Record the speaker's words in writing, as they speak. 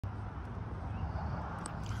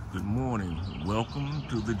Good morning. Welcome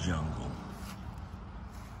to the jungle.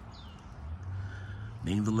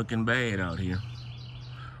 Things are looking bad out here.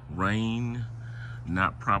 Rain,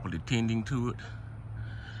 not properly tending to it,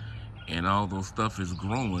 and although stuff is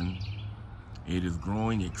growing, it is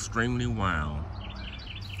growing extremely wild.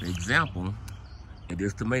 An example is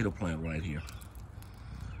this tomato plant right here.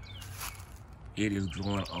 It is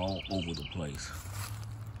growing all over the place.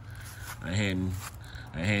 I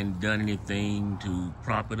hadn't done anything to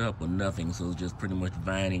prop it up or nothing, so it's just pretty much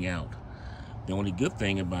vining out. The only good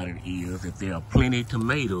thing about it is that there are plenty of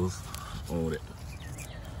tomatoes on it.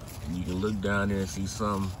 And you can look down there and see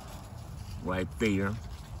some right there.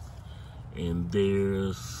 And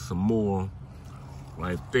there's some more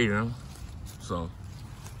right there. So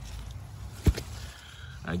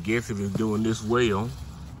I guess if it's doing this well,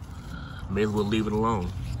 may as well leave it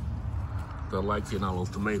alone. I like seeing all those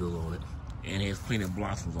tomatoes on it. And it has plenty of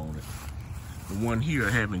blossoms on it. The one here, I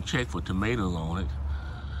haven't checked for tomatoes on it.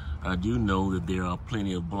 I do know that there are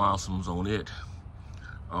plenty of blossoms on it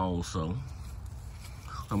also.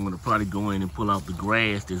 I'm gonna probably go in and pull out the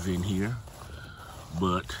grass that's in here.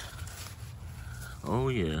 But, oh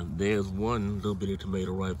yeah, there's one little bitty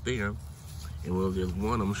tomato right there. And well, there's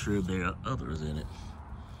one, I'm sure there are others in it.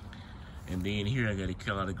 And then here I gotta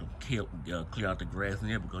clear out the grass in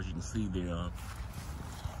there because you can see there are,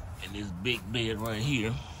 in this big bed right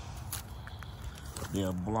here, there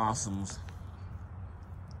are blossoms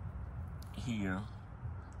here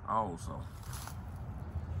also.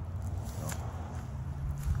 So,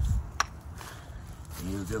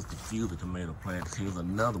 here's just a few of the tomato plants. Here's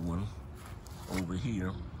another one over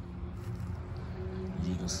here. As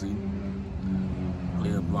you can see,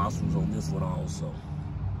 plenty of blossoms on this one also.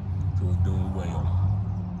 So it's doing well.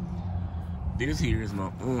 This here is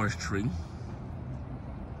my orange tree.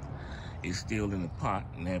 It's still in the pot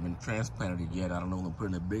and haven't transplanted it yet. I don't know if I'm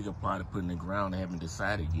putting a bigger pot or put it in the ground. I haven't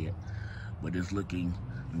decided yet. But it's looking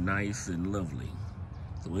nice and lovely.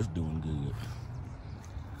 So it's doing good.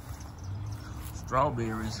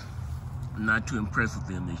 Strawberries, I'm not too impressed with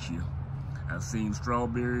them this year. I've seen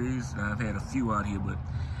strawberries, and I've had a few out here, but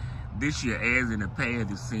this year, as in the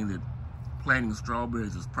past, it seems that planting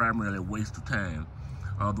strawberries is primarily a waste of time.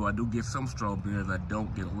 Although I do get some strawberries, I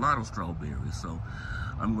don't get a lot of strawberries. So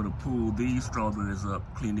I'm gonna pull these strawberries up,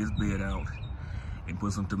 clean this bed out, and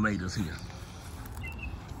put some tomatoes here.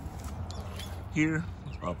 Here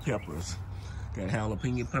are peppers. Got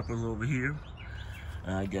jalapeno peppers over here.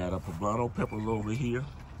 I got poblano peppers over here,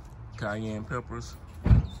 cayenne peppers.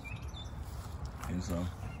 And so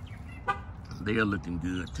they're looking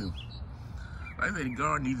good too. Like I said, the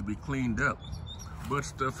garden needs to be cleaned up, but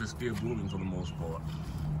stuff is still blooming for the most part.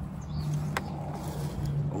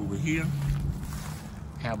 Over here,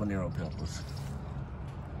 habanero peppers,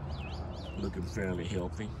 looking fairly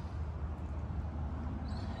healthy.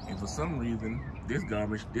 And for some reason, this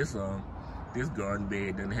garden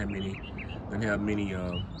bed doesn't have many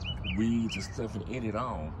weeds and stuff in it at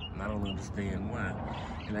all. And I don't understand why.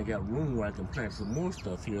 And I got room where I can plant some more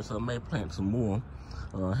stuff here, so I may plant some more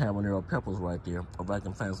habanero peppers right there. Or if I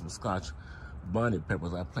can find some Scotch bonnet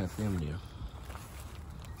peppers, I plant them there.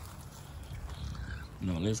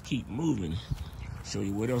 Now let's keep moving. Show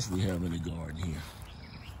you what else we have in the garden here.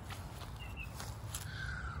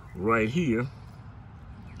 Right here,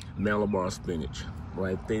 Malabar spinach.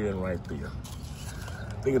 Right there and right there.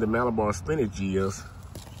 The thing of the Malabar spinach is,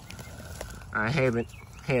 I haven't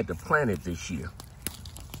had to plant it this year.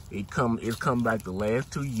 It's come back the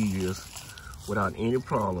last 2 years without any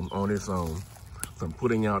problem on its own. So I'm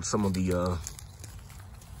putting out some of the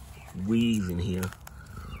weeds in here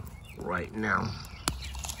right now.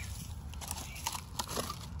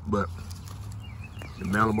 But the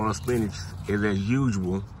Malabar spinach is, as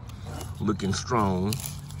usual, looking strong,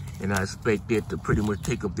 and I expect it to pretty much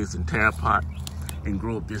take up this entire pot and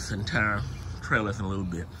grow up this entire trellis in a little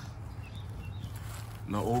bit.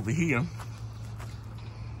 Now over here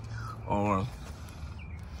are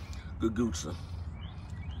gugusa.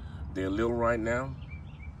 They're little right now,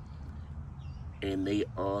 and they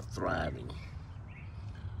are thriving.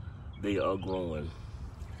 They are growing.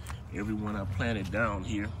 Every one I planted down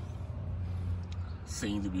here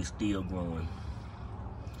seems to be still growing.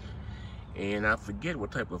 And I forget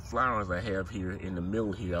what type of flowers I have here in the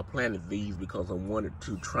middle here. I planted these because I wanted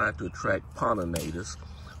to try to attract pollinators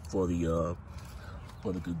for the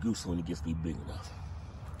gugusa when it gets to be big enough.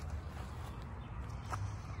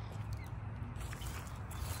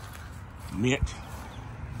 Mint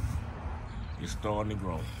is starting to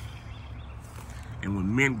grow. And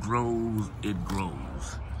when mint grows, it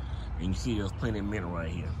grows. And you see there's plenty of mint right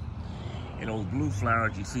here. And those blue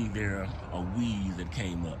flowers you see there are weeds that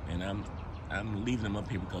came up, and I'm leaving them up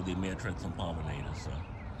here because they may attract some pollinators. So,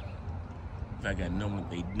 in fact, they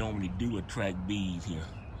normally do attract bees here.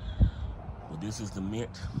 But this is the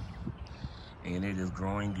mint, and it is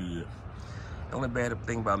growing good. The only bad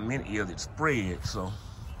thing about mint is it spreads, so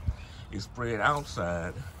it's spread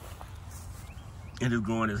outside. It is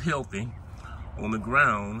growing as healthy on the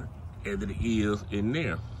ground as it is in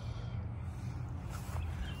there.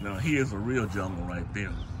 Now here's a real jungle right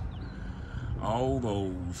there. All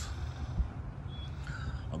those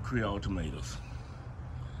are Creole tomatoes.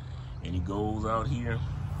 And he goes out here,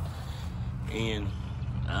 and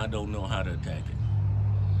I don't know how to attack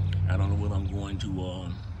it. I don't know whether I'm going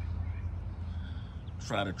to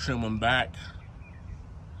try to trim them back,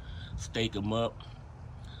 stake them up,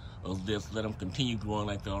 or just let them continue growing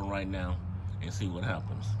like they are right now and see what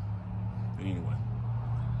happens. Anyway,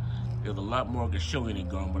 there's a lot more I can show in the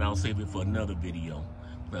garden, but I'll save it for another video.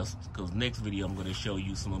 Because next video I'm going to show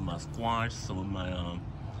you some of my squash, some of my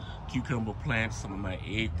cucumber plants, some of my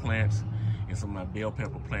eggplants, and some of my bell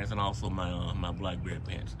pepper plants, and also my blackberry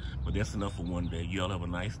plants. But that's enough for one day. You all have a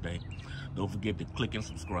nice day. Don't forget to click and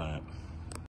subscribe.